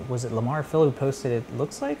GitHubs, was it Lamar Phil who posted it?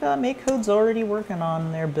 Looks like MakeCode's already working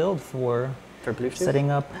on their build for Bluetooth?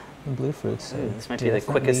 setting up the Blue Fruit. So This might be the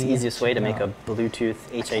quickest, definitely easiest way to check make it a Bluetooth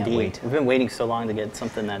HID. wait. We've been waiting so long to get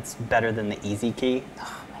something that's better than the Easy Key.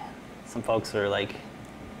 Oh, Some folks are like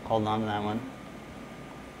holding on to that one.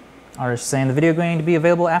 Are saying the video going to be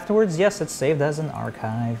available afterwards? Yes, it's saved as an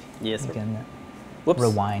archive. Yes, You sir. can Whoops.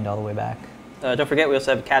 rewind all the way back. Don't forget, we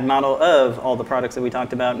also have a CAD model of all the products that we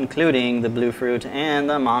talked about, including the Blue Fruit and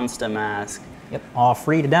the Monster Mask. Yep, all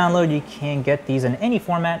free to download. You can get these in any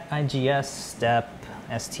format: IGS, STEP,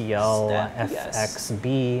 STL, Step, yes.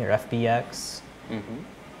 FXB or FBX.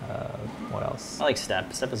 Mm-hmm. What else? I like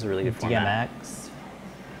Step. Step is a really good format. DMX.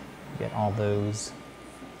 Get all those.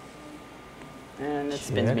 And it Check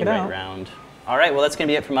spins me it right out. round. All right, well, that's going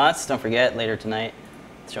to be it from us. Don't forget, later tonight,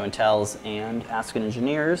 show and tells and Ask an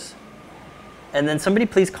Engineers. And then somebody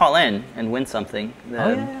please call in and win something.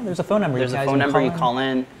 Yeah, there's a phone number. There's a phone number you call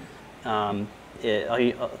in. The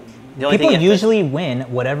only People thing usually win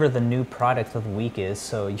whatever the new product of the week is,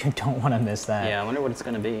 so you don't want to miss that. Yeah, I wonder what it's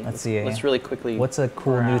going to be. Let's see. Let's really quickly. What's a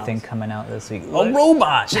cool new thing coming out this week? What? A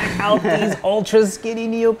robot! Check out these ultra skinny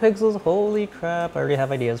NeoPixels. Holy crap. I already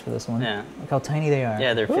have ideas for this one. Yeah. Look how tiny they are.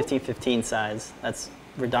 Yeah, they're 1515 size. That's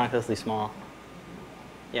ridiculously small.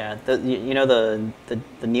 Yeah, you know the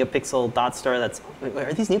NeoPixel dot star that's...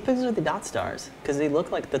 Are these NeoPixels or the dot stars? Because they look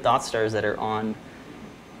like the dot stars that are on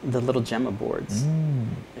the little Gemma boards.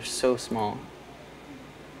 They're so small.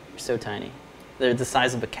 They're so tiny. They're the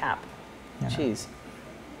size of a cap. Yeah. Jeez.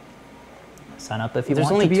 Sign up if you There's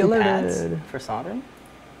want only to be 2 alerted. pads for soldering?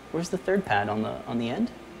 Where's the 3rd pad on the end?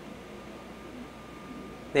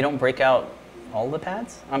 They don't break out all the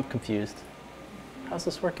pads? I'm confused. How's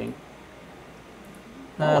this working?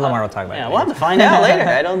 Lamar will talk about it. Yeah, we'll have to find out later.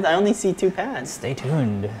 I only see 2 pads. Stay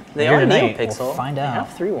tuned. They Later are tonight, NeoPixel. We'll find out. They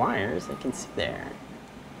have 3 wires. I can see there.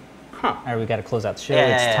 Huh. All right, we got to close out the show.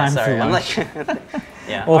 Yeah, It's time sorry. for I'm lunch. like,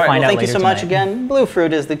 yeah. We'll All right, find out thank you later so much tonight. again. Blue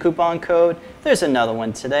Fruit is the coupon code. There's another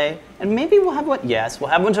one today, and maybe we'll have one. Yes, we'll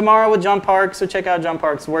have one tomorrow with John Park. So check out John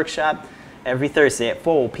Park's workshop every Thursday at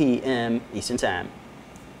 4 p.m. Eastern Time.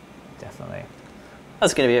 Definitely.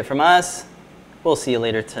 That's gonna be it from us. We'll see you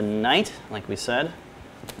later tonight, like we said,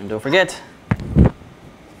 and don't forget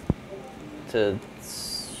to.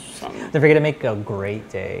 Don't forget to make a great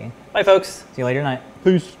day. Bye, folks. See you later tonight.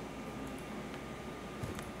 Peace.